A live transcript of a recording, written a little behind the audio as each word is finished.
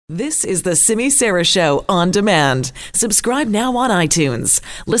This is the Simi Sara Show on demand. Subscribe now on iTunes.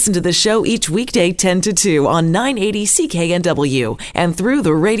 Listen to the show each weekday 10 to 2 on 980 CKNW and through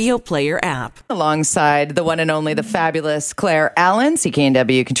the Radio Player app. Alongside the one and only, the fabulous Claire Allen,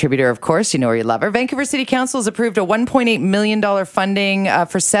 CKNW contributor, of course. You know her, you love her. Vancouver City Council has approved a $1.8 million funding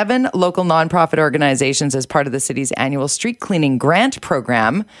for 7 local nonprofit organizations as part of the city's annual street cleaning grant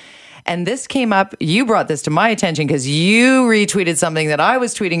program. And this came up, you brought this to my attention because you retweeted something that I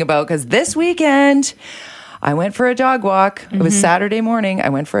was tweeting about, because this weekend I went for a dog walk. It was Saturday morning. I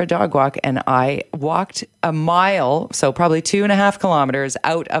went for a dog walk and I walked a mile, so probably 2.5 kilometers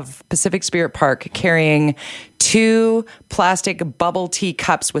out of Pacific Spirit Park, carrying 2 plastic bubble tea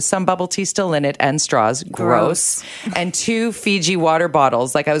cups with some bubble tea still in it and straws. Gross. And 2 Fiji water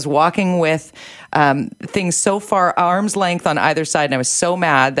bottles. Like, I was walking with things so far arm's length on either side, and I was so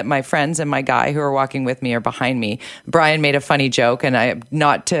mad that my friends and my guy who are walking with me are behind me. Brian made a funny joke, and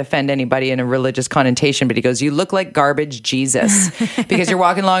not to offend anybody in a religious connotation, but he goes, "You look like garbage Jesus," because you're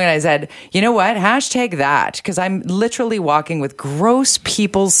walking along. And I said, you know what? Hashtag that, because I'm literally walking with gross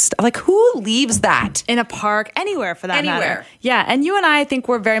people's like, who leaves that in a park, anywhere for that Anywhere. matter? Yeah, and you and I think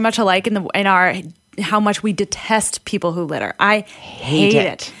we're very much alike in our how much we detest people who litter. I hate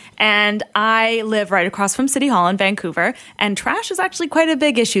it. And I live right across from City Hall in Vancouver, and trash is actually quite a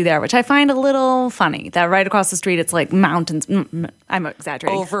big issue there, which I find a little funny, that right across the street, it's like mountains. I'm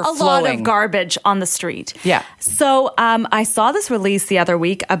exaggerating. Overflowing. A lot of garbage on the street. Yeah. So I saw this release the other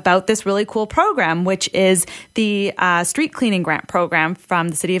week about this really cool program, which is the street cleaning grant program from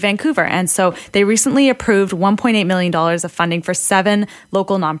the City of Vancouver. And so they recently approved $1.8 million of funding for 7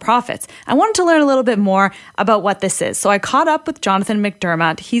 local nonprofits. I wanted to learn a little bit more about what this is. So I caught up with Jonathan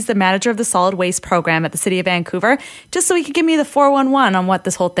McDermott. He's the manager of the solid waste program at the City of Vancouver, just so he could give me the 411 on what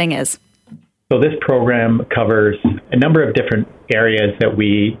this whole thing is. So this program covers a number of different areas that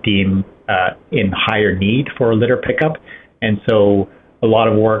we deem in higher need for litter pickup. And so a lot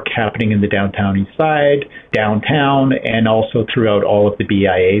of work happening in the downtown east side, downtown, and also throughout all of the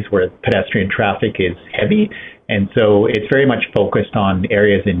BIAs where pedestrian traffic is heavy. And so it's very much focused on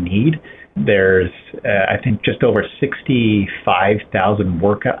areas in need. There's, I think, just over 65,000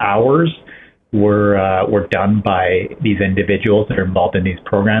 work hours were done by these individuals that are involved in these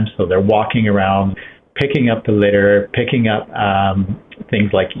programs. So they're walking around, picking up the litter, picking up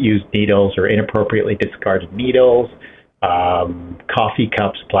things like used needles or inappropriately discarded needles, coffee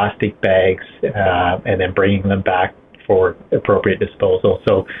cups, plastic bags, and then bringing them back for appropriate disposal.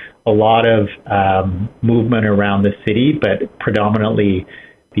 So a lot of movement around the city, but predominantly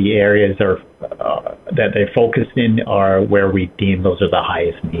the areas that they focus in are where we deem those are the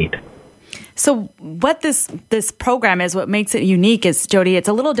highest need. So what this program is, what makes it unique is, Jody, it's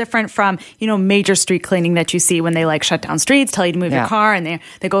a little different from, major street cleaning that you see when they like shut down streets, tell you to move your car, and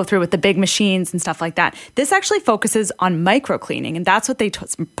they go through with the big machines and stuff like that. This actually focuses on micro cleaning, and that's what they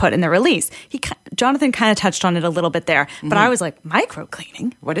put in the release. Jonathan kind of touched on it a little bit there, but I was like, micro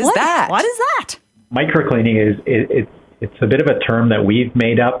cleaning? What is that? What is that? Micro cleaning it's a bit of a term that we've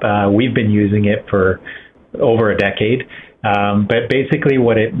made up. We've been using it for over a decade. But basically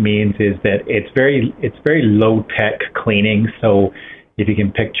what it means is that it's very low tech cleaning. So if you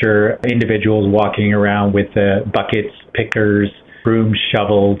can picture individuals walking around with buckets, pickers, brooms,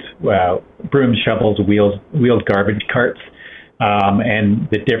 shovels, wheeled garbage carts. And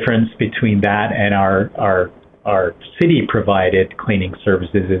the difference between that and our city provided cleaning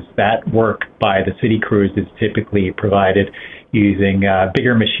services is that work by the city crews is typically provided using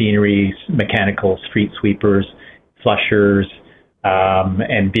bigger machinery, mechanical street sweepers, flushers,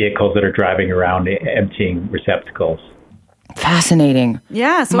 and vehicles that are driving around emptying receptacles. Fascinating.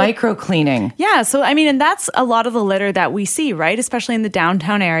 Yeah. So micro cleaning. Yeah. So, and that's a lot of the litter that we see, right? Especially in the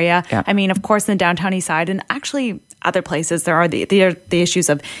downtown area. Yeah. Of course, in the downtown east side, and actually other places, there are the issues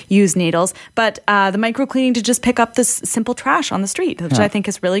of used needles, but the micro cleaning to just pick up this simple trash on the street, which I think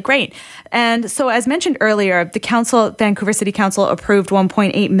is really great. And so, as mentioned earlier, the Vancouver City Council approved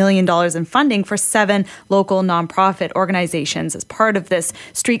 $1.8 million in funding for 7 local nonprofit organizations as part of this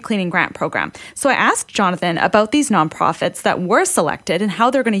street cleaning grant program. So I asked Jonathan about these nonprofits that were selected and how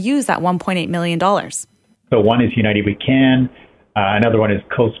they're going to use that $1.8 million. So one is United We Can, another one is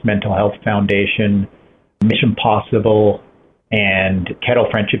Coast Mental Health Foundation, Mission Possible, and Kettle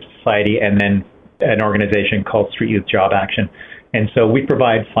Friendship Society, and then an organization called Street Youth Job Action. And so we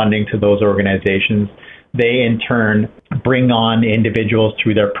provide funding to those organizations. They in turn bring on individuals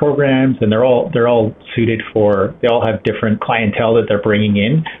through their programs, and they're all suited for. They all have different clientele that they're bringing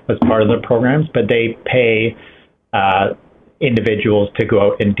in as part of their programs, but they pay individuals to go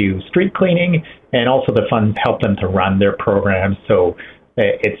out and do street cleaning, and also the funds help them to run their programs. So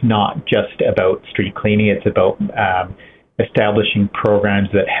It's not just about street cleaning. It's about establishing programs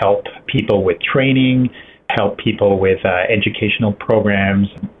that help people with training, help people with educational programs,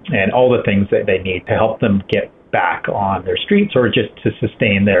 and all the things that they need to help them get back on their streets or just to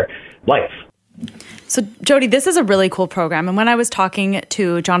sustain their life. So, Jody, this is a really cool program. And when I was talking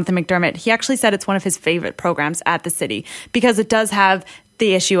to Jonathan McDermott, he actually said it's one of his favorite programs at the city because it does have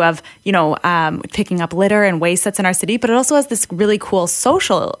the issue of, picking up litter and waste that's in our city, but it also has this really cool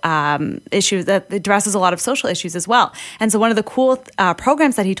social issue that addresses a lot of social issues as well. And so one of the cool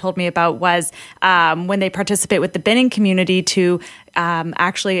programs that he told me about was when they participate with the binning community to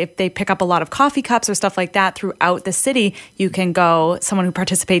actually, if they pick up a lot of coffee cups or stuff like that throughout the city, someone who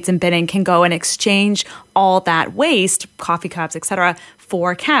participates in binning can go and exchange all that waste, coffee cups, etc.,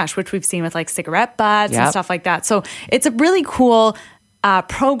 for cash, which we've seen with like cigarette butts and stuff like that. So it's a really cool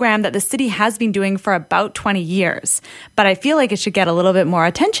program that the city has been doing for about 20 years. But I feel like it should get a little bit more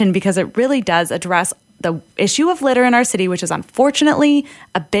attention because it really does address the issue of litter in our city, which is unfortunately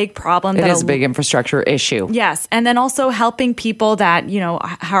a big problem. It is a big infrastructure issue. Yes. And then also helping people that,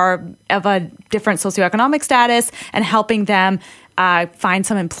 are of a different socioeconomic status and helping them find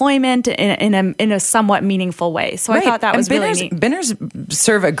some employment in a somewhat meaningful way. So I thought that was really neat. Binners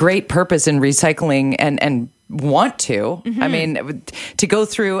serve a great purpose in recycling and want to. I mean, to go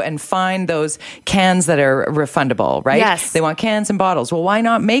through and find those cans that are refundable, right? Yes. They want cans and bottles. Well, why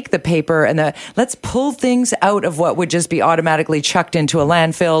not make the paper and let's pull things out of what would just be automatically chucked into a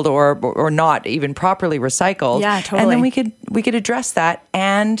landfill or not even properly recycled. Yeah, totally. And then we could address that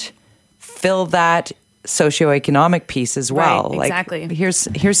and fill that socioeconomic piece as well. Right, exactly. Like,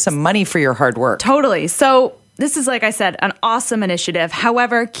 here's some money for your hard work. Totally. So this is, like I said, an awesome initiative.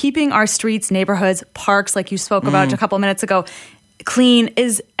 However, keeping our streets, neighborhoods, parks, like you spoke about a couple of minutes ago, clean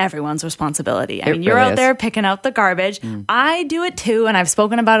is everyone's responsibility. I mean, you're out there picking out the garbage. I do it too, and I've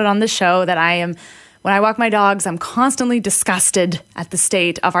spoken about it on the show that when I walk my dogs, I'm constantly disgusted at the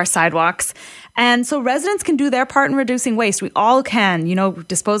state of our sidewalks. And so residents can do their part in reducing waste. We all can,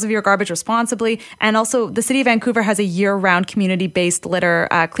 dispose of your garbage responsibly. And also the City of Vancouver has a year-round community-based litter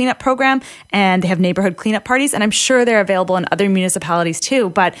cleanup program, and they have neighborhood cleanup parties. And I'm sure they're available in other municipalities too.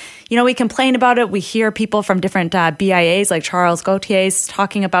 But, we complain about it. We hear people from different BIAs like Charles Gauthier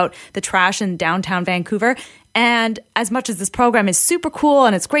talking about the trash in downtown Vancouver. And as much as this program is super cool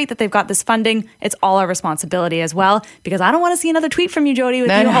and it's great that they've got this funding, it's all our responsibility as well. Because I don't want to see another tweet from you, Jody, with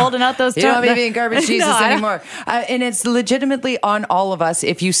you holding out those. You don't want me being garbage Jesus anymore. And it's legitimately on all of us.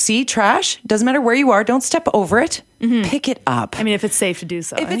 If you see trash, doesn't matter where you are, don't step over it. Pick it up. I mean, if it's safe to do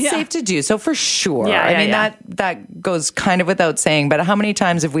so. If it's safe to do so, for sure. That goes kind of without saying. But how many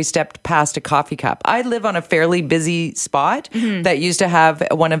times have we stepped past a coffee cup? I live on a fairly busy spot that used to have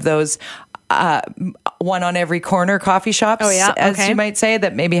one of those one on every corner coffee shops, as you might say,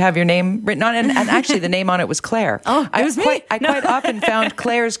 that maybe have your name written on. And actually, the name on it was Claire. Oh, it was me. I quite often found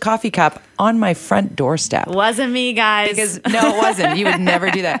Claire's coffee cup on my front doorstep. Wasn't me, guys. No, it wasn't. You would never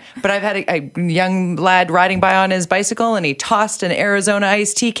do that. But I've had a young lad riding by on his bicycle, and he tossed an Arizona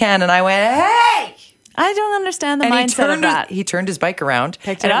iced tea can, and I went, "Hey!" I don't understand the mindset of that. He turned his bike around,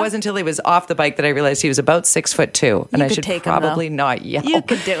 Picked and it it up? wasn't until he was off the bike that I realized he was about 6'2", and I should probably not yell. You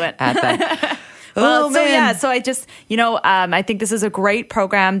could do it at that. So I just, I think this is a great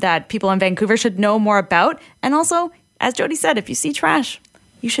program that people in Vancouver should know more about. And also, as Jody said, if you see trash,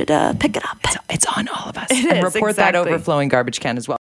 you should pick it up. It's on all of us. It and is, report that exactly. overflowing garbage can as well.